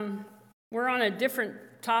We're on a different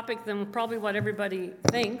topic than probably what everybody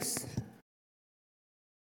thinks.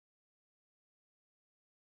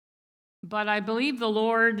 But I believe the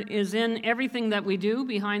Lord is in everything that we do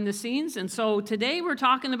behind the scenes. And so today we're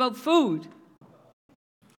talking about food.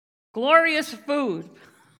 Glorious food.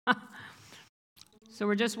 So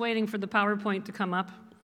we're just waiting for the PowerPoint to come up.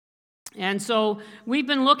 And so we've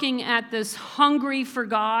been looking at this Hungry for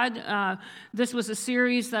God. This was a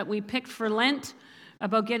series that we picked for Lent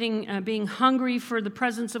about being hungry for the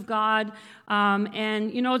presence of God.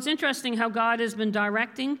 And, you know, it's interesting how God has been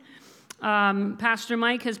directing. Pastor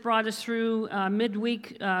Mike has brought us through a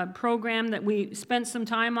midweek program that we spent some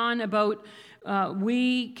time on about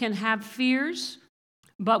we can have fears,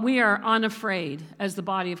 but we are unafraid as the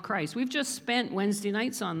body of Christ. We've just spent Wednesday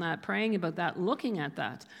nights on that, praying about that, looking at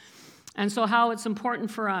that. And so how it's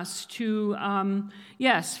important for us to,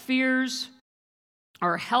 yes, fears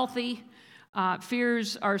are healthy.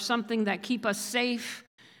 Fears are something that keep us safe.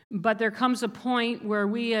 But there comes a point where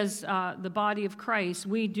we as the body of Christ,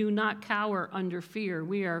 we do not cower under fear.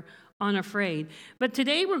 We are unafraid. But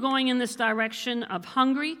today we're going in this direction of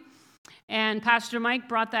hungry. And Pastor Mike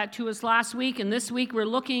brought that to us last week. And this week we're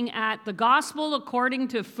looking at the gospel according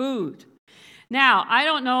to food. Now, I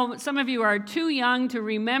don't know, some of you are too young to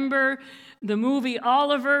remember the movie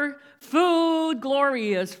Oliver. Food,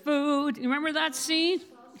 glorious food. You remember that scene?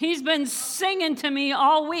 He's been singing to me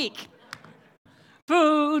all week.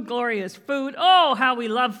 Food, glorious food. Oh, how we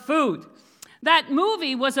love food. That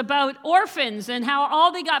movie was about orphans and how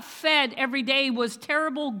all they got fed every day was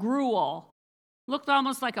terrible gruel. Looked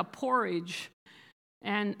almost like a porridge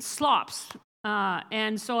and slops.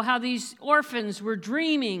 And so how these orphans were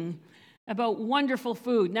dreaming about wonderful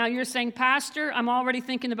food. Now you're saying, Pastor, I'm already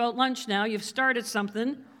thinking about lunch now. You've started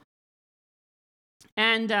something.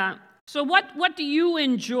 And so what do you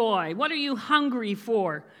enjoy? What are you hungry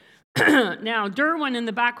for? Now, Derwin in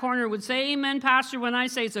the back corner would say, amen, Pastor, when I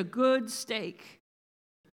say it's a good steak.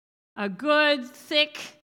 A good, thick,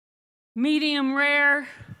 medium rare,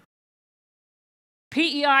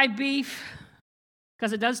 PEI beef,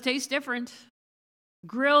 because it does taste different.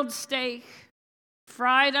 Grilled steak,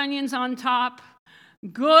 fried onions on top,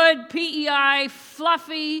 good PEI,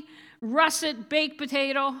 fluffy, russet baked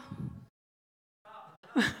potato.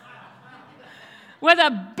 With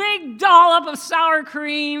a big dollop of sour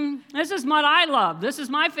cream. This is what I love. This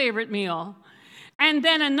is my favorite meal. And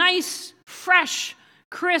then a nice, fresh,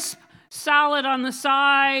 crisp salad on the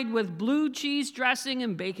side with blue cheese dressing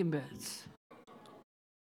and bacon bits.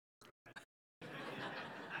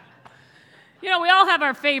 You know, we all have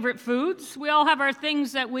our favorite foods. We all have our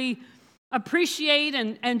things that we appreciate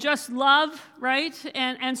and just love, right?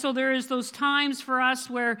 And so there is those times for us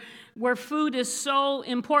where food is so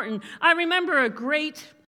important. I remember a great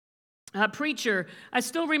preacher. I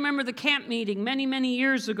still remember the camp meeting many, many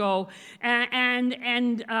years ago,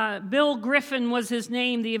 and Bill Griffin was his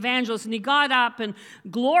name, the evangelist, and he got up and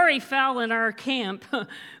glory fell in our camp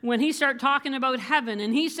when he started talking about heaven,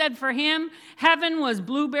 and he said for him, heaven was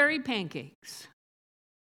blueberry pancakes.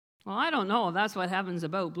 Well, I don't know if that's what heaven's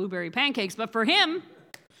about, blueberry pancakes, but for him,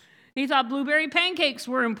 he thought blueberry pancakes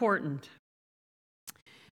were important.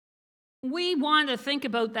 We want to think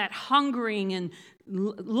about that hungering and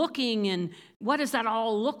looking and what does that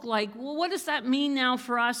all look like? Well, what does that mean now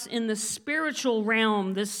for us in the spiritual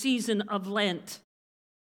realm this season of Lent?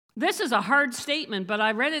 This is a hard statement, but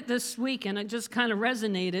I read it this week and it just kind of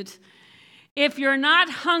resonated. If you're not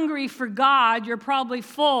hungry for God, you're probably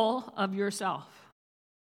full of yourself.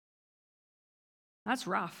 That's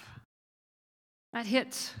rough. That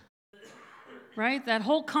hits. Right? That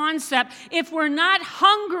whole concept. If we're not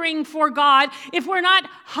hungering for God, if we're not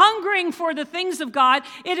hungering for the things of God,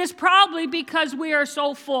 it is probably because we are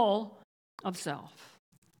so full of self.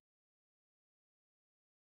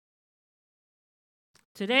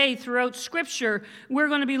 Today, throughout Scripture, we're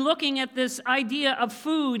going to be looking at this idea of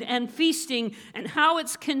food and feasting and how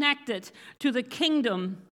it's connected to the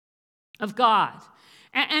kingdom of God.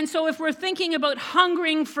 And so if we're thinking about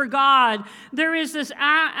hungering for God, there is this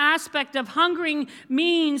aspect of hungering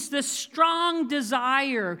means this strong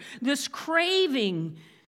desire, this craving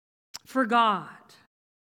for God.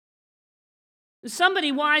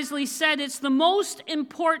 Somebody wisely said it's the most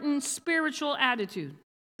important spiritual attitude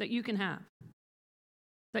that you can have,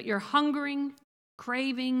 that you're hungering,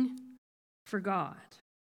 craving for God.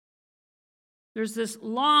 There's this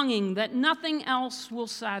longing that nothing else will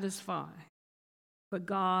satisfy but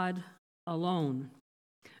God alone.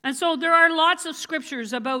 And so there are lots of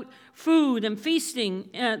scriptures about food and feasting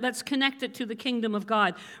that's connected to the kingdom of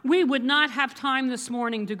God. We would not have time this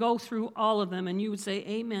morning to go through all of them, and you would say,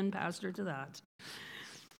 amen, Pastor, to that.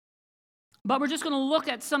 But we're just going to look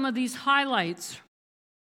at some of these highlights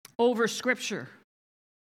over Scripture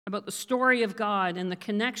about the story of God and the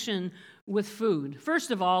connection with food.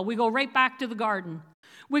 First of all, we go right back to the garden.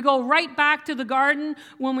 We go right back to the garden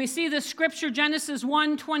when we see the scripture, Genesis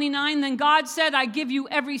 1:29. Then God said, I give you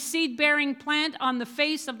every seed-bearing plant on the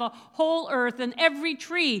face of the whole earth, and every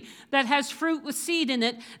tree that has fruit with seed in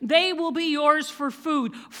it. They will be yours for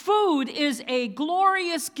food. Food is a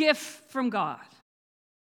glorious gift from God.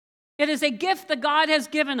 It is a gift that God has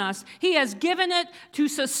given us. He has given it to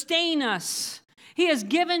sustain us. He has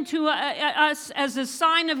given to us as a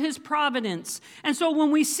sign of his providence. And so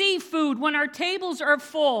when we see food, when our tables are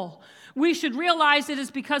full, we should realize it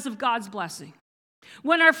is because of God's blessing.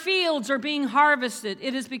 When our fields are being harvested,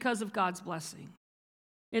 it is because of God's blessing.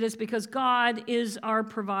 It is because God is our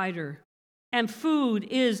provider. And food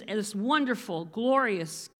is this wonderful,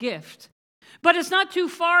 glorious gift. But it's not too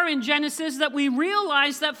far in Genesis that we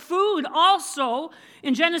realize that food also,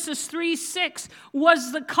 in Genesis 3:6,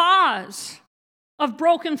 was the cause of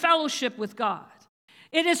broken fellowship with God.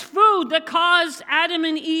 It is food that caused Adam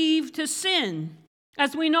and Eve to sin.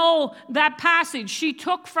 As we know that passage, she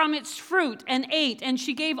took from its fruit and ate, and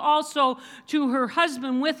she gave also to her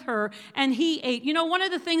husband with her, and he ate. You know, one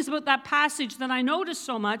of the things about that passage that I noticed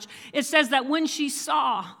so much, it says that when she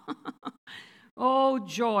saw, oh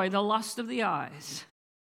joy, the lust of the eyes.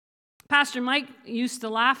 Pastor Mike used to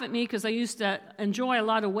laugh at me because I used to enjoy a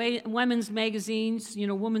lot of women's magazines, you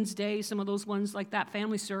know, Woman's Day, some of those ones like that,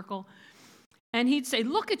 Family Circle. And he'd say,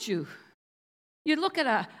 look at you. You look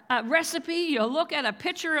at a recipe, you look at a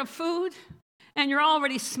picture of food, and you're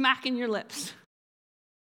already smacking your lips.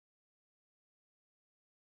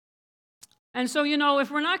 And so, you know,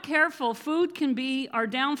 if we're not careful, food can be our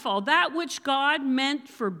downfall. That which God meant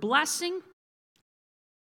for blessing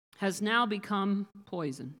has now become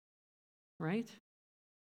poison. Right?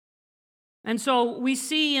 And so we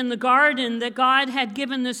see in the garden that God had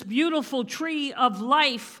given this beautiful tree of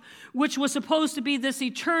life, which was supposed to be this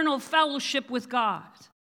eternal fellowship with God.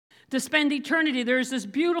 To spend eternity, there's this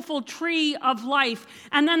beautiful tree of life.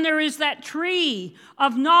 And then there is that tree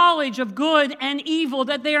of knowledge of good and evil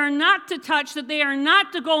that they are not to touch, that they are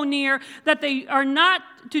not to go near, that they are not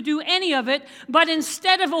to do any of it. But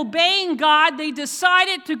instead of obeying God, they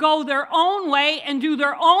decided to go their own way and do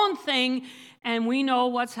their own thing. And we know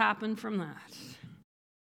what's happened from that.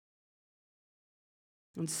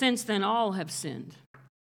 And since then, all have sinned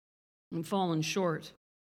and fallen short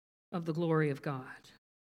of the glory of God.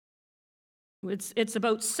 It's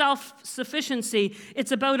about self-sufficiency.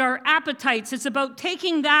 It's about our appetites. It's about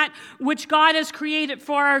taking that which God has created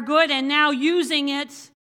for our good and now using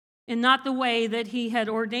it in not the way that he had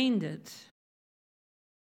ordained it.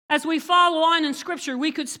 As we follow on in Scripture,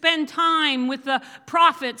 we could spend time with the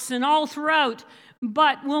prophets and all throughout,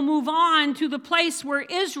 but we'll move on to the place where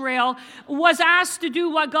Israel was asked to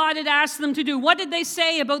do what God had asked them to do. What did they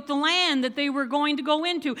say about the land that they were going to go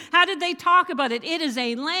into? How did they talk about it? It is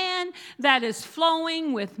a land that is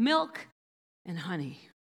flowing with milk and honey.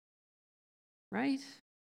 Right?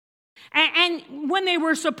 And when they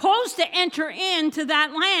were supposed to enter into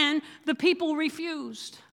that land, the people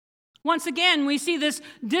refused. Once again, we see this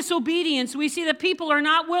disobedience. We see that people are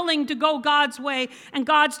not willing to go God's way and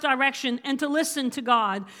God's direction and to listen to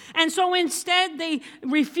God. And so instead, they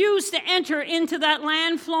refused to enter into that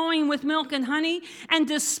land flowing with milk and honey. And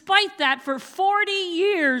despite that, for 40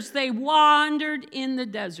 years, they wandered in the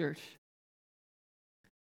desert.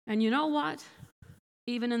 And you know what?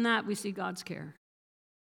 Even in that, we see God's care.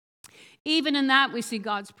 Even in that, we see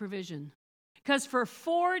God's provision. Because for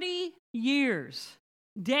 40 years,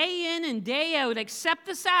 day in and day out, except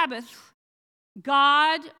the Sabbath,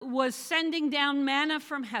 God was sending down manna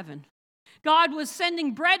from heaven. God was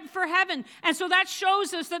sending bread for heaven. And so that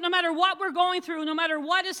shows us that no matter what we're going through, no matter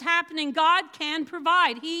what is happening, God can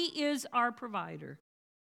provide. He is our provider.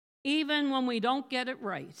 Even when we don't get it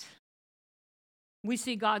right, we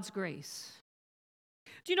see God's grace.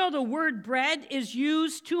 Do you know the word bread is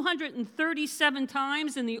used 237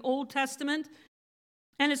 times in the Old Testament?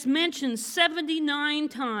 And it's mentioned 79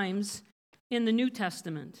 times in the New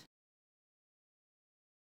Testament.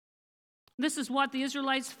 This is what the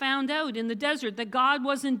Israelites found out in the desert, that God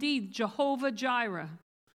was indeed Jehovah Jireh,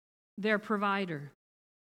 their provider.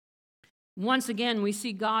 Once again, we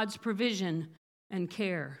see God's provision and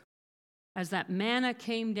care as that manna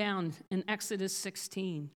came down in Exodus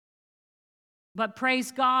 16. But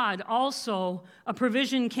praise God, also a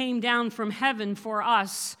provision came down from heaven for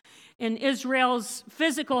us in Israel's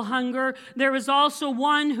physical hunger, there is also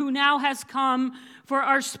one who now has come for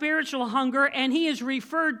our spiritual hunger, and he is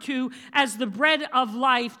referred to as the bread of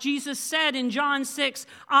life. Jesus said in John 6,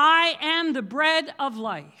 I am the bread of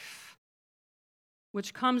life,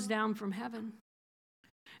 which comes down from heaven.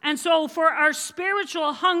 And so for our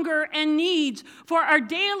spiritual hunger and needs, for our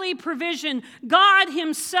daily provision, God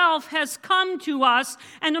himself has come to us.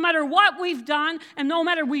 And no matter what we've done, and no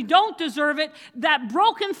matter we don't deserve it, that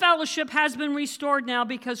broken fellowship has been restored now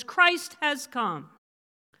because Christ has come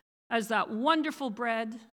as that wonderful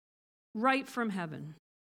bread right from heaven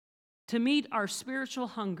to meet our spiritual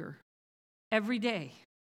hunger every day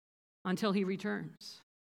until he returns.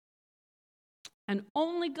 And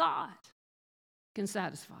only God can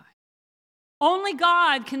satisfy. Only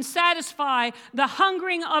God can satisfy the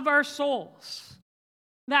hungering of our souls,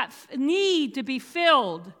 that need to be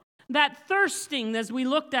filled, that thirsting, as we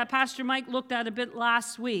looked at, Pastor Mike looked at a bit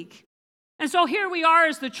last week. And so here we are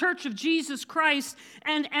as the Church of Jesus Christ,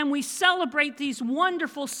 and we celebrate these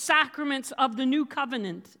wonderful sacraments of the new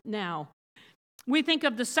covenant now. We think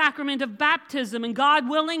of the sacrament of baptism, and God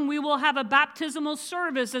willing, we will have a baptismal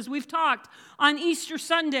service, as we've talked, on Easter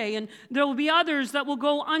Sunday, and there will be others that will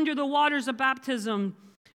go under the waters of baptism.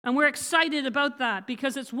 And we're excited about that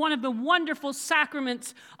because it's one of the wonderful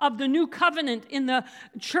sacraments of the new covenant in the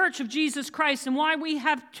Church of Jesus Christ. And why we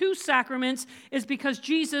have two sacraments is because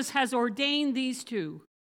Jesus has ordained these two.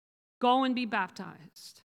 Go and be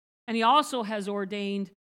baptized. And he also has ordained,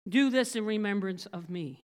 do this in remembrance of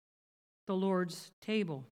me. The Lord's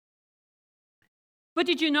table. But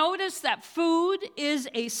did you notice that food is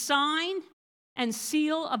a sign and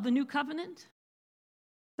seal of the new covenant?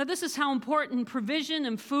 That this is how important provision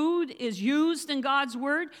and food is used in God's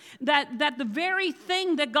word, that the very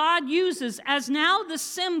thing that God uses as now the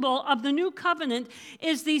symbol of the new covenant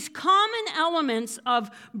is these common elements of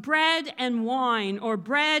bread and wine or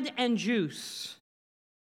bread and juice.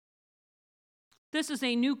 This is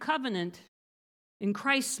a new covenant in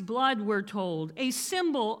Christ's blood, we're told, a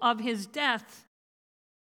symbol of his death,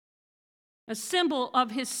 a symbol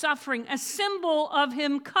of his suffering, a symbol of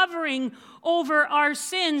him covering over our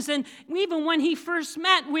sins. And even when he first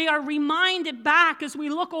met, we are reminded back as we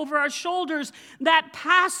look over our shoulders that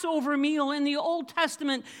Passover meal in the Old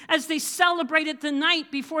Testament as they celebrated the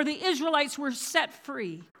night before the Israelites were set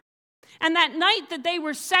free. And that night that they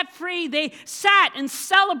were set free, they sat and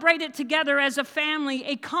celebrated together as a family,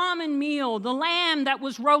 a common meal, the lamb that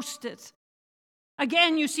was roasted.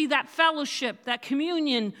 Again, you see that fellowship, that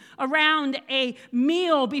communion around a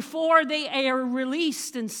meal before they are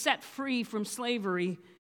released and set free from slavery.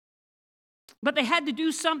 But they had to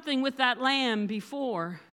do something with that lamb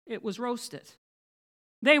before it was roasted.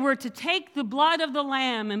 They were to take the blood of the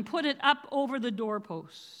lamb and put it up over the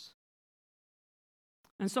doorposts.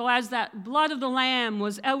 And so as that blood of the lamb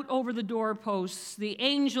was out over the doorposts, the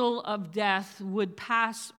angel of death would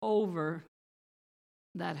pass over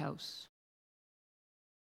that house.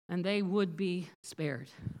 And they would be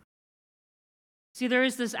spared. See, there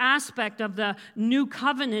is this aspect of the new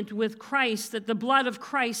covenant with Christ, that the blood of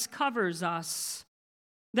Christ covers us,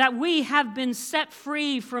 that we have been set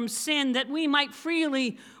free from sin, that we might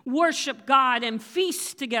freely worship God and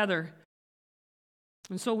feast together.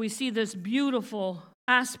 And so we see this beautiful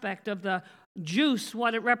aspect of the juice,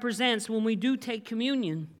 what it represents when we do take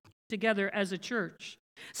communion together as a church.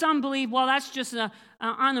 Some believe, well, that's just an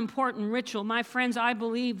unimportant ritual. My friends, I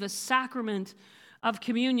believe the sacrament of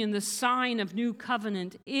communion, the sign of new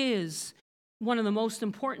covenant, is one of the most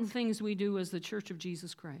important things we do as the Church of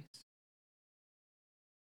Jesus Christ.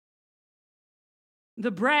 The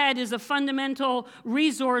bread is a fundamental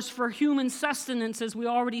resource for human sustenance, as we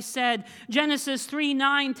already said. Genesis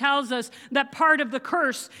 3:9 tells us that part of the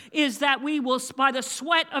curse is that we will, by the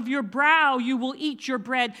sweat of your brow, you will eat your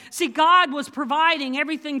bread. See, God was providing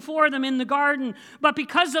everything for them in the garden, but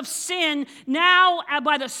because of sin, now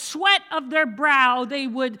by the sweat of their brow, they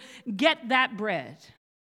would get that bread.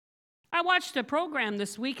 I watched a program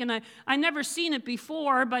this week, and I never seen it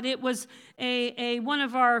before, but it was one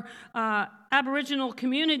of our Aboriginal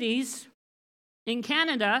communities in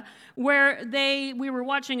Canada where we were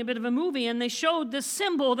watching a bit of a movie, and they showed the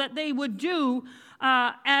symbol that they would do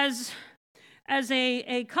as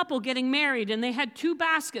a couple getting married, and they had two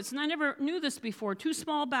baskets, and I never knew this before, two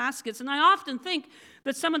small baskets, and I often think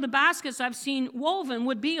that some of the baskets I've seen woven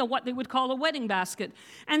would be what they would call a wedding basket.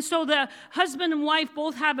 And so the husband and wife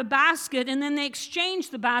both have a basket, and then they exchange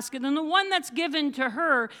the basket, and the one that's given to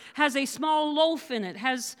her has a small loaf in it,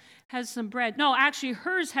 has some bread. No, actually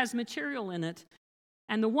hers has material in it,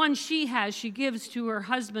 and the one she gives to her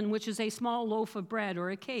husband, which is a small loaf of bread or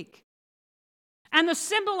a cake. And the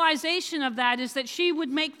symbolization of that is that she would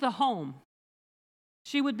make the home.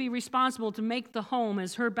 She would be responsible to make the home,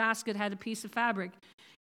 as her basket had a piece of fabric.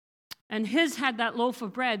 And his had that loaf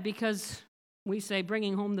of bread because we say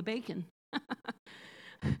bringing home the bacon.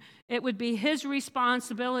 It would be his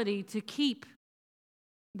responsibility to keep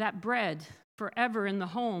that bread forever in the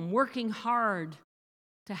home, working hard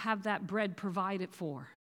to have that bread provided for.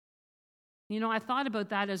 You know, I thought about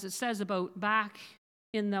that as it says about back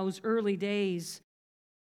in those early days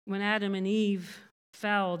when Adam and Eve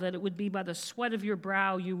fell, that it would be by the sweat of your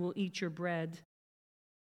brow you will eat your bread.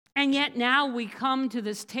 And yet now we come to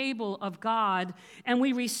this table of God and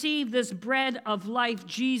we receive this bread of life,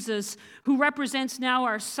 Jesus, who represents now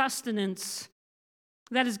our sustenance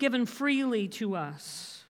that is given freely to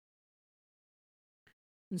us.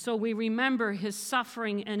 And so we remember his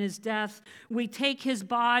suffering and his death. We take his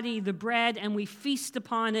body, the bread, and we feast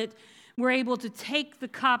upon it. We're able to take the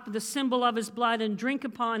cup, the symbol of his blood, and drink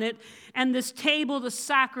upon it. And this table, the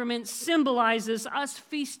sacrament, symbolizes us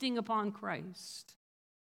feasting upon Christ,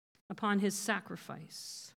 upon his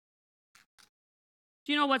sacrifice.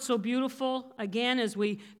 Do you know what's so beautiful? Again, as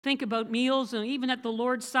we think about meals, and even at the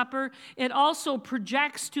Lord's Supper, it also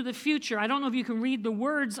projects to the future. I don't know if you can read the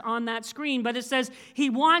words on that screen, but it says, he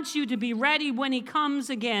wants you to be ready when he comes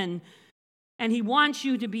again. And he wants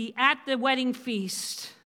you to be at the wedding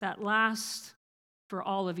feast that lasts for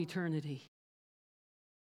all of eternity.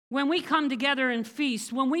 When we come together and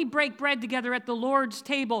feast, when we break bread together at the Lord's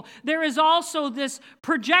table, there is also this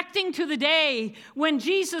projecting to the day when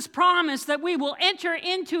Jesus promised that we will enter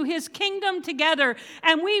into his kingdom together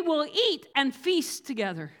and we will eat and feast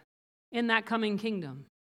together in that coming kingdom.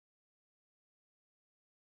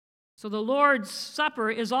 So the Lord's Supper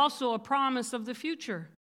is also a promise of the future,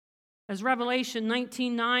 as Revelation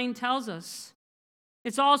 19:9 tells us.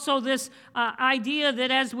 It's also this idea that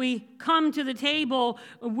as we come to the table,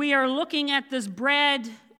 we are looking at this bread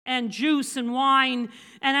and juice and wine.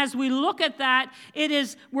 And as we look at that,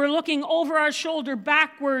 we're looking over our shoulder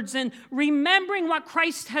backwards and remembering what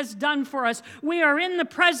Christ has done for us. We are in the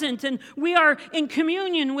present and we are in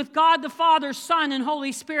communion with God the Father, Son, and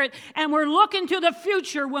Holy Spirit. And we're looking to the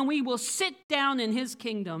future when we will sit down in his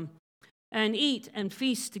kingdom and eat and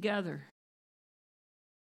feast together.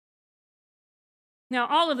 Now,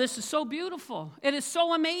 all of this is so beautiful. It is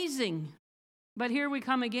so amazing. But here we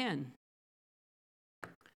come again.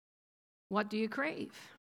 What do you crave?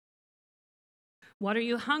 What are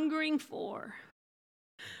you hungering for?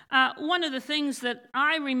 One of the things that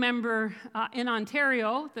I remember in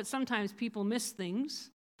Ontario, that sometimes people miss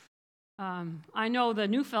things. I know the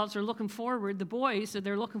Newfelds are looking forward, the boys said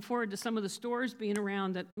they're looking forward to some of the stores being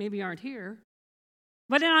around that maybe aren't here.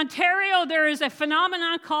 But in Ontario, there is a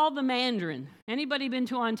phenomenon called the Mandarin. Anybody been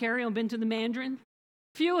to Ontario and been to the Mandarin?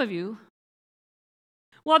 Few of you.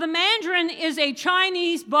 Well, the Mandarin is a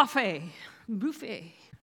Chinese buffet.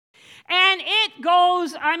 And it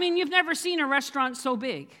goes, you've never seen a restaurant so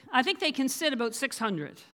big. I think they can sit about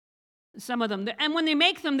 600, some of them. And when they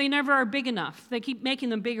make them, they never are big enough. They keep making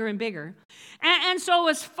them bigger and bigger. And so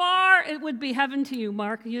as far, it would be heaven to you,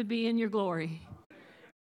 Mark. You'd be in your glory.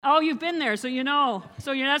 Oh, you've been there, so you know.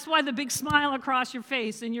 So that's why the big smile across your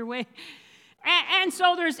face and your way. And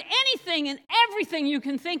so there's anything and everything you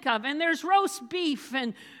can think of. And there's roast beef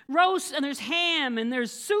and there's ham and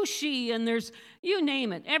there's sushi and there's, you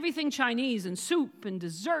name it, everything Chinese and soup and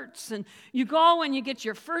desserts. And you go and you get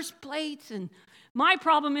your first plate. And my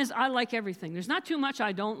problem is I like everything. There's not too much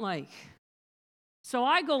I don't like. So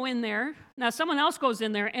I go in there. Now someone else goes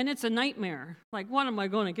in there and it's a nightmare. Like, what am I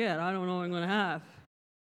going to get? I don't know what I'm going to have.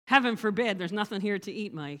 Heaven forbid, there's nothing here to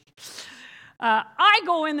eat, Mike. I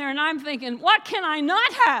go in there and I'm thinking, what can I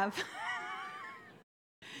not have?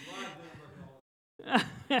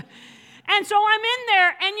 And so I'm in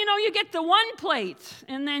there and, you get the one plate.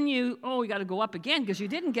 And then you got to go up again because you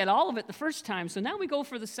didn't get all of it the first time. So now we go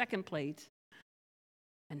for the second plate.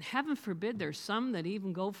 And heaven forbid, there's some that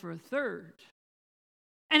even go for a third.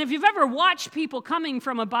 And if you've ever watched people coming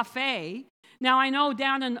from a buffet, now I know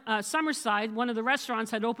down in Summerside, one of the restaurants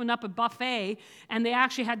had opened up a buffet, and they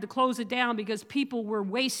actually had to close it down because people were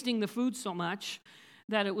wasting the food so much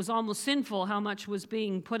that it was almost sinful how much was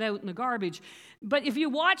being put out in the garbage. But if you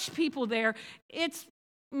watch people there, it's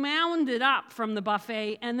mounded up from the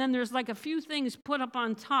buffet, and then there's like a few things put up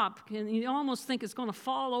on top, and you almost think it's going to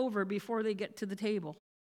fall over before they get to the table.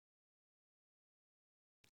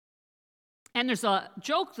 And there's a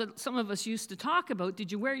joke that some of us used to talk about.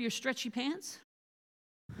 Did you wear your stretchy pants?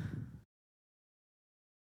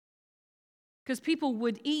 Because people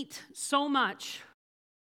would eat so much,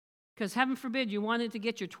 because heaven forbid you wanted to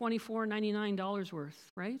get your $24.99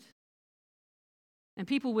 worth, right? And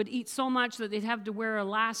people would eat so much that they'd have to wear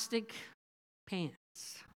elastic pants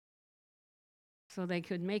so they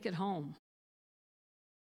could make it home.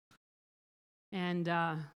 And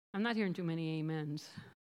I'm not hearing too many amens.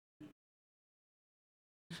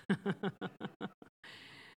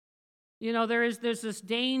 You know, there's this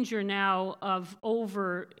danger now of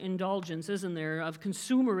overindulgence, isn't there? Of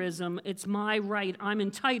consumerism. It's my right. I'm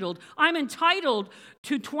entitled. I'm entitled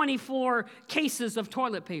to 24 cases of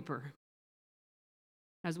toilet paper,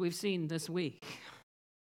 as we've seen this week.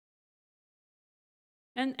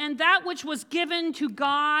 And that which was given to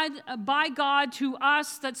God, by God to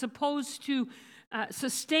us, that's supposed to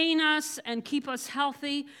sustain us and keep us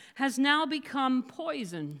healthy, has now become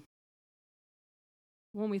poison.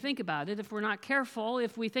 When we think about it, if we're not careful,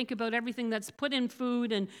 if we think about everything that's put in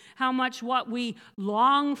food and how much what we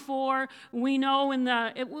long for, we know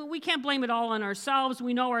we can't blame it all on ourselves.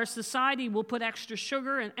 We know our society will put extra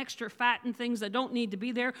sugar and extra fat and things that don't need to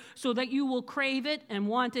be there so that you will crave it and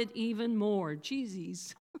want it even more.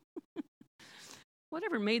 Jeezies.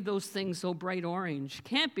 Whatever made those things so bright orange?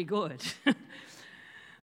 Can't be good.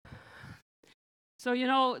 So, you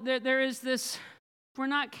know, there is this... If we're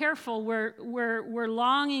not careful, we're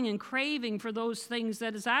longing and craving for those things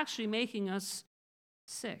that is actually making us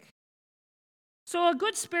sick. So a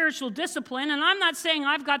good spiritual discipline, and I'm not saying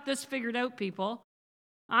I've got this figured out, people.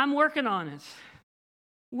 I'm working on it.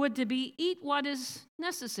 Would to be eat what is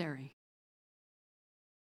necessary.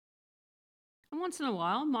 And once in a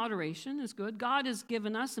while, moderation is good. God has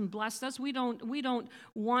given us and blessed us. We don't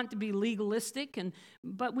want to be legalistic,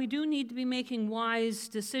 but we do need to be making wise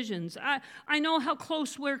decisions. I know how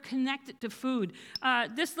close we're connected to food.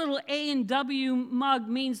 This little A&W mug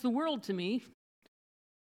means the world to me.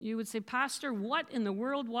 You would say, Pastor, what in the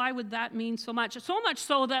world? Why would that mean so much? So much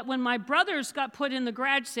so that when my brothers got put in the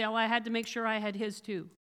garage sale, I had to make sure I had his too.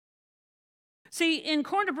 See, in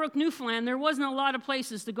Corner Brook, Newfoundland, there wasn't a lot of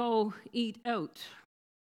places to go eat out.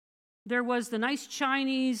 There was the nice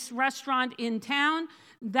Chinese restaurant in town.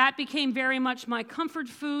 That became very much my comfort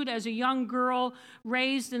food as a young girl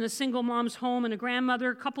raised in a single mom's home and a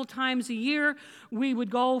grandmother. A couple times a year, we would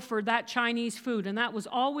go for that Chinese food, and that was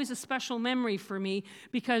always a special memory for me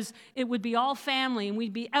because it would be all family, and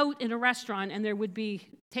we'd be out in a restaurant, and there would be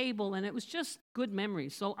table, and it was just good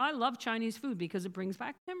memories. So I love Chinese food because it brings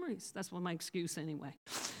back memories. That's what my excuse anyway.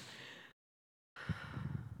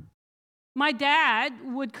 My dad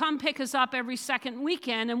would come pick us up every second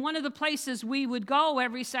weekend, and one of the places we would go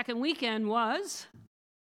every second weekend was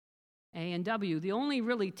A&W, the only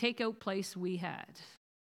really takeout place we had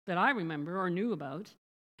that I remember or knew about.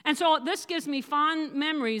 And so this gives me fond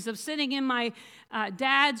memories of sitting in my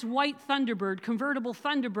dad's white Thunderbird, convertible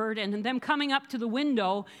Thunderbird, and them coming up to the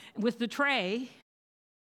window with the tray,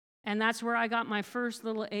 and that's where I got my first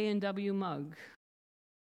little A&W mug,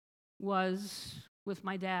 was with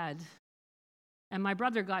my dad. And my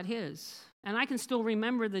brother got his. And I can still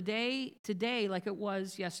remember the day today like it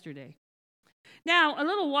was yesterday. Now, a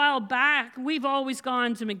little while back, we've always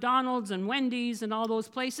gone to McDonald's and Wendy's and all those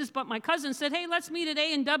places, but my cousin said, hey, let's meet at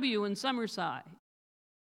A&W in Summerside.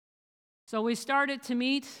 So we started to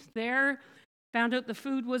meet there, found out the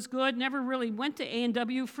food was good, never really went to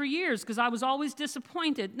A&W for years because I was always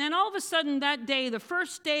disappointed. And then all of a sudden that day, the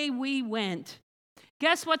first day we went,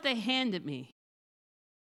 guess what they handed me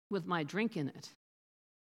with my drink in it?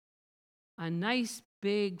 A nice,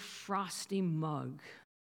 big, frosty mug.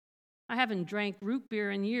 I haven't drank root beer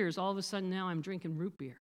in years. All of a sudden now I'm drinking root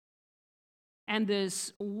beer. And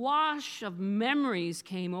this wash of memories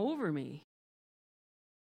came over me.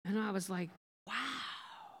 And I was like, wow.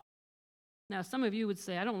 Now, some of you would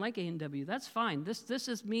say, I don't like A&W. That's fine. This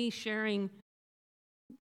is me sharing.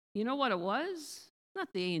 You know what it was? Not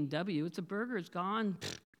the A&W. It's a burger. It's gone.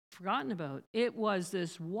 Forgotten about. It was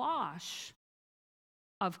this wash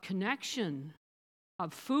of connection,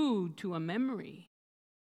 of food to a memory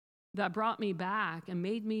that brought me back and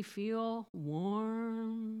made me feel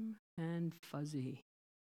warm and fuzzy.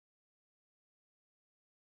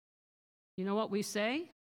 You know what we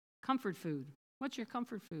say? Comfort food. What's your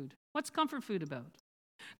comfort food? What's comfort food about?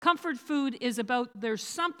 Comfort food is about, there's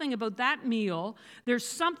something about that meal, there's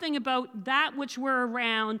something about that which we're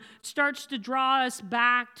around, starts to draw us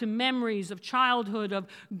back to memories of childhood, of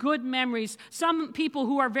good memories. Some people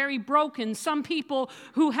who are very broken, some people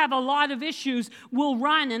who have a lot of issues will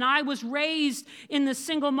run. And I was raised in the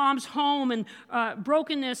single mom's home and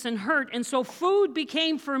brokenness and hurt. And so food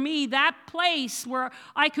became for me that place where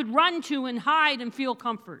I could run to and hide and feel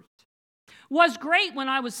comfort. Was great when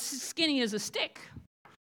I was skinny as a stick.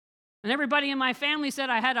 And everybody in my family said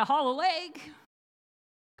I had a hollow leg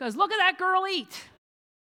because look at that girl eat.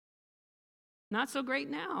 Not so great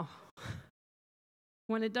now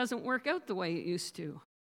when it doesn't work out the way it used to.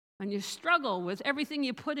 And you struggle with everything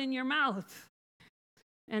you put in your mouth.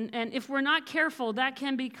 And if we're not careful, that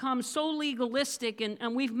can become so legalistic.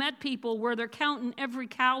 And we've met people where they're counting every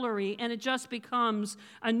calorie, and it just becomes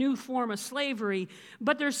a new form of slavery.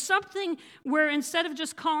 But there's something where instead of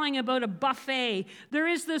just calling about a buffet, there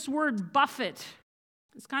is this word buffet.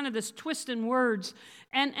 It's kind of this twist in words.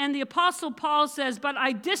 And the Apostle Paul says, "But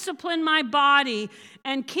I discipline my body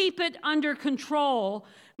and keep it under control,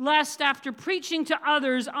 lest after preaching to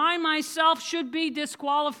others, I myself should be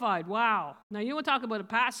disqualified." Wow. Now, you want to talk about a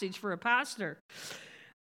passage for a pastor.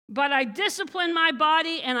 "But I discipline my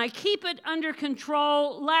body and I keep it under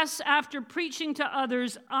control, lest after preaching to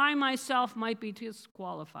others, I myself might be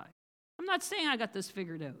disqualified." I'm not saying I got this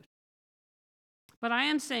figured out, but I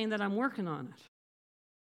am saying that I'm working on it.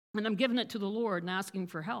 And I'm giving it to the Lord and asking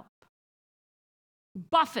for help.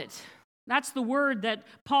 Buffet. That's the word that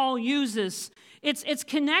Paul uses. It's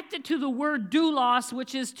connected to the word doulos,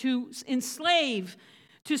 which is to enslave,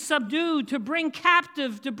 to subdue, to bring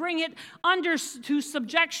captive, to bring it under to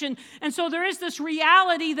subjection. And so there is this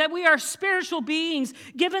reality that we are spiritual beings,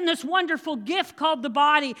 given this wonderful gift called the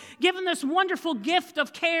body, given this wonderful gift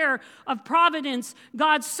of care, of providence,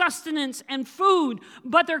 God's sustenance and food.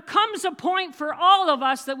 But there comes a point for all of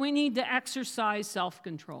us that we need to exercise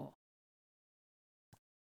self-control,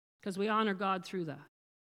 because we honor God through that.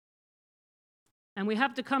 And we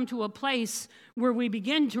have to come to a place where we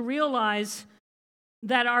begin to realize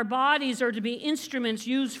that our bodies are to be instruments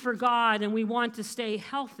used for God, and we want to stay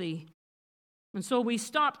healthy. And so we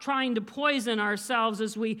stop trying to poison ourselves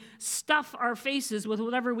as we stuff our faces with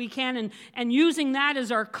whatever we can and using that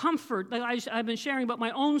as our comfort. I've been sharing about my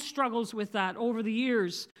own struggles with that over the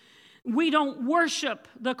years. We don't worship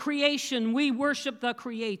the creation, we worship the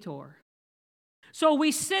Creator. So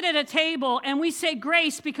we sit at a table and we say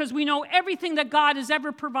grace because we know everything that God has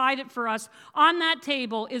ever provided for us on that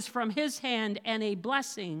table is from His hand and a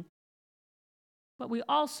blessing. But we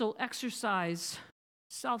also exercise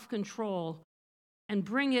self-control and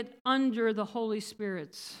bring it under the Holy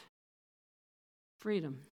Spirit's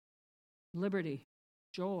freedom, liberty,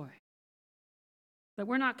 joy. That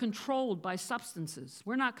we're not controlled by substances.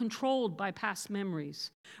 We're not controlled by past memories.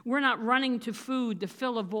 We're not running to food to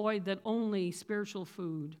fill a void that only spiritual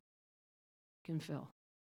food can fill.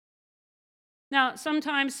 Now,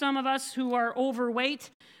 sometimes some of us who are overweight,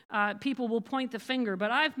 people will point the finger, but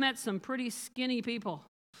I've met some pretty skinny people,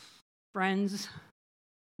 friends,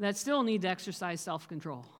 that still need to exercise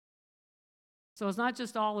self-control. So it's not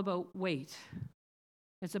just all about weight.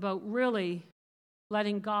 It's about really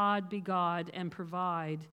letting God be God and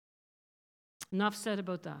provide. Enough said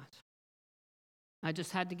about that. I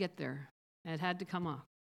just had to get there. It had to come up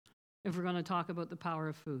if we're going to talk about the power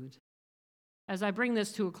of food. As I bring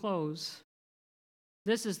this to a close,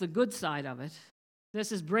 this is the good side of it.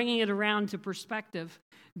 This is bringing it around to perspective.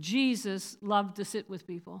 Jesus loved to sit with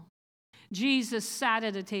people. Jesus sat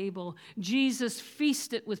at a table. Jesus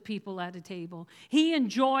feasted with people at a table. He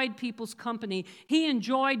enjoyed people's company. He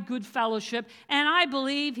enjoyed good fellowship. And I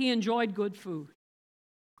believe He enjoyed good food,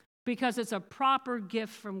 because it's a proper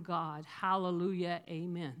gift from God. Hallelujah.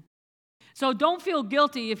 Amen. So don't feel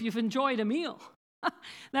guilty if you've enjoyed a meal.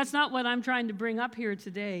 That's not what I'm trying to bring up here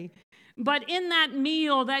today. But in that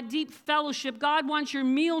meal, that deep fellowship, God wants your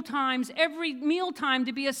meal times, every meal time,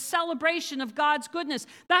 to be a celebration of God's goodness.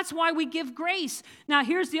 That's why we give grace. Now,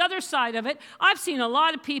 here's the other side of it. I've seen a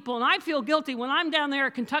lot of people, and I feel guilty when I'm down there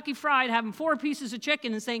at Kentucky Fried having 4 pieces of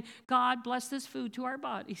chicken and saying, "God, bless this food to our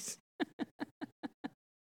bodies."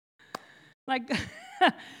 Like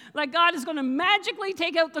God is going to magically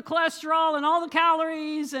take out the cholesterol and all the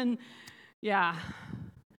calories, and yeah.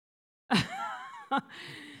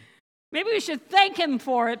 Maybe we should thank Him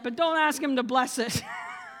for it, but don't ask Him to bless it.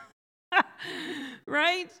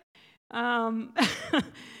 Right?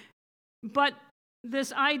 But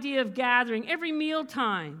this idea of gathering every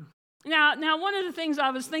mealtime. Now, one of the things I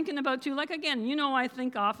was thinking about too, like again, I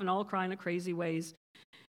think often all kind of crazy ways.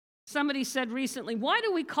 Somebody said recently, why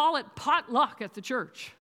do we call it potluck at the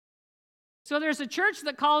church? So there's a church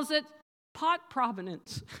that calls it pot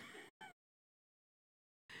providence.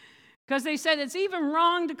 Because they said it's even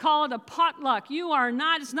wrong to call it a potluck.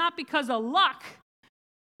 It's not because of luck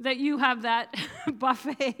that you have that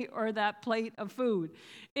buffet or that plate of food.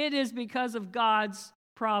 It is because of God's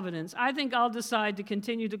providence. I think I'll decide to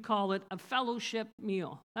continue to call it a fellowship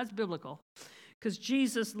meal. That's biblical. Because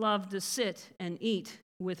Jesus loved to sit and eat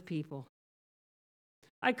with people.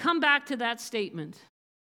 I come back to that statement.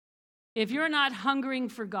 If you're not hungering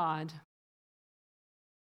for God,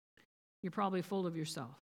 you're probably full of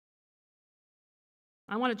yourself.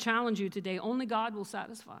 I want to challenge you today. Only God will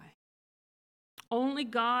satisfy. Only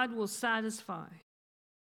God will satisfy.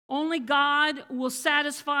 Only God will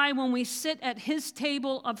satisfy when we sit at his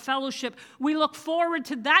table of fellowship. We look forward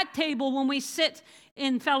to that table when we sit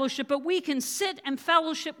in fellowship, but we can sit and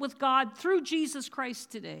fellowship with God through Jesus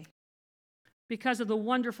Christ today because of the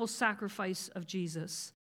wonderful sacrifice of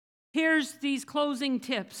Jesus. Here's these closing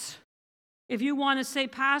tips. If you want to say,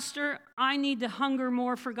 Pastor, I need to hunger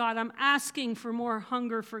more for God. I'm asking for more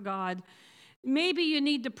hunger for God. Maybe you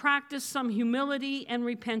need to practice some humility and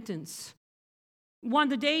repentance. One of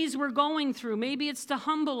the days we're going through, maybe it's to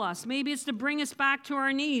humble us. Maybe it's to bring us back to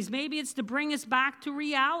our knees. Maybe it's to bring us back to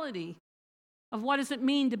reality of what does it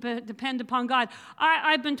mean to depend upon God.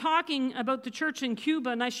 I've been talking about the church in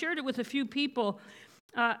Cuba, and I shared it with a few people.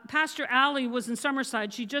 Pastor Allie was in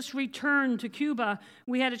Summerside. She just returned to Cuba.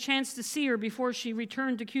 We had a chance to see her before she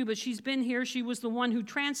returned to Cuba. She's been here. She was the one who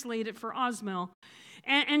translated for Osmel.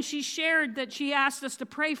 And she shared that she asked us to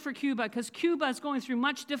pray for Cuba because Cuba is going through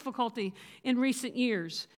much difficulty in recent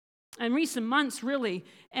years, and recent months, really.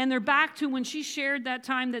 And they're back to when she shared that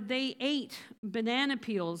time that they ate banana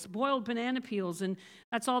peels, boiled banana peels, and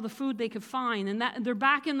that's all the food they could find. And they're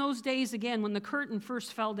back in those days again when the curtain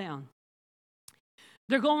first fell down.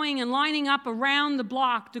 They're going and lining up around the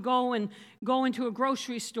block to go into a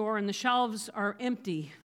grocery store, and the shelves are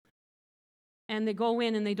empty. And they go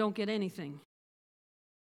in and they don't get anything.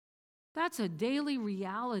 That's a daily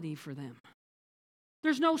reality for them.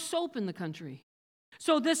 There's no soap in the country.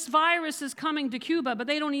 So this virus is coming to Cuba, but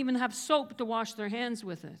they don't even have soap to wash their hands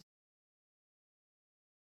with it.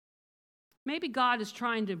 Maybe God is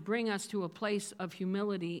trying to bring us to a place of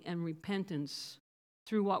humility and repentance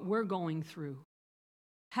through what we're going through.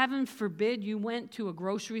 Heaven forbid you went to a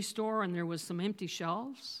grocery store and there was some empty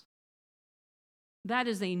shelves. That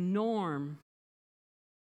is a norm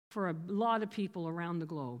for a lot of people around the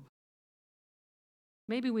globe.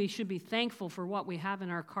 Maybe we should be thankful for what we have in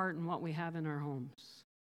our cart and what we have in our homes.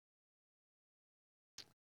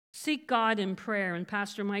 Seek God in prayer, and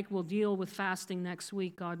Pastor Mike will deal with fasting next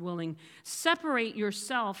week, God willing. Separate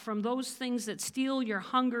yourself from those things that steal your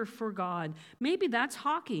hunger for God. Maybe that's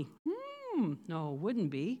hockey. No, it wouldn't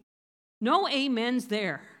be. No amens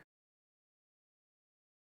there.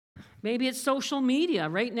 Maybe it's social media.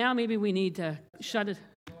 Right now, maybe we need to shut it.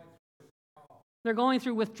 They're going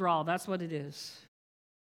through withdrawal. That's what it is.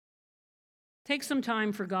 Take some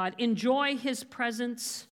time for God. Enjoy his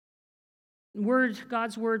presence.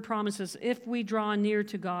 God's word promises, if we draw near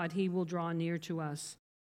to God, he will draw near to us.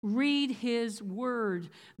 Read his word.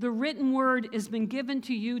 The written word has been given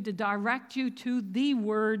to you to direct you to the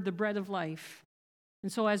word, the bread of life.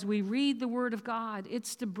 And so as we read the word of God,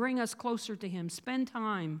 it's to bring us closer to him. Spend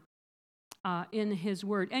time in his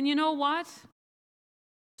word. And you know what?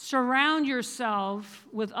 Surround yourself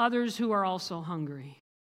with others who are also hungry.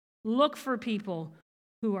 Look for people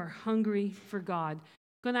who are hungry for God.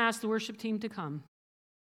 I'm going to ask the worship team to come.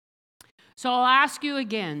 So I'll ask you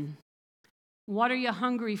again, what are you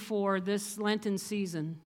hungry for this Lenten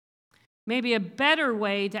season? Maybe a better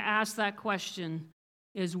way to ask that question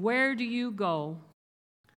is, where do you go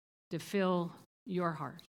to fill your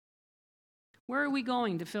heart? Where are we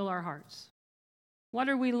going to fill our hearts? What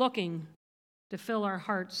are we looking to fill our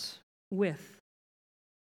hearts with?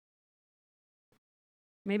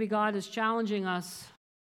 Maybe God is challenging us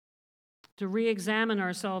to re-examine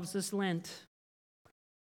ourselves this Lent,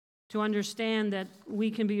 to understand that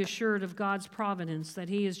we can be assured of God's providence, that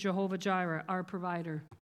he is Jehovah Jireh, our provider.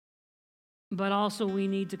 But also we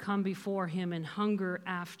need to come before him and hunger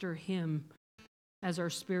after him as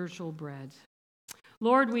our spiritual bread.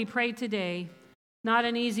 Lord, we pray today, not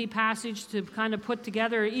an easy passage to kind of put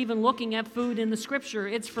together, even looking at food in the scripture.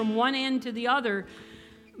 It's from one end to the other.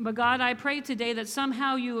 But God, I pray today that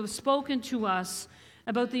somehow you have spoken to us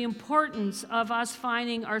about the importance of us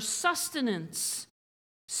finding our sustenance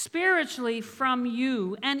spiritually from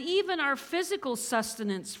you, and even our physical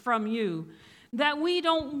sustenance from you, that we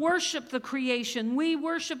don't worship the creation, we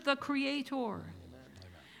worship the Creator.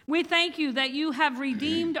 We thank you that you have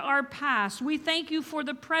redeemed our past. We thank you for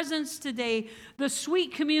the presence today, the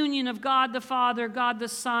sweet communion of God the Father, God the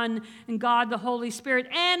Son, and God the Holy Spirit.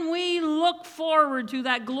 And we look forward to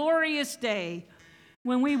that glorious day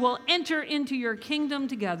when we will enter into your kingdom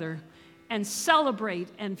together and celebrate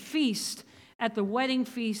and feast at the wedding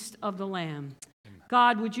feast of the Lamb.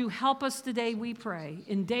 God, would you help us today, we pray,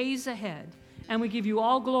 in days ahead. And we give you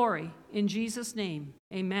all glory in Jesus' name.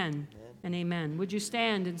 Amen and amen. Would you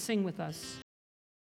stand and sing with us?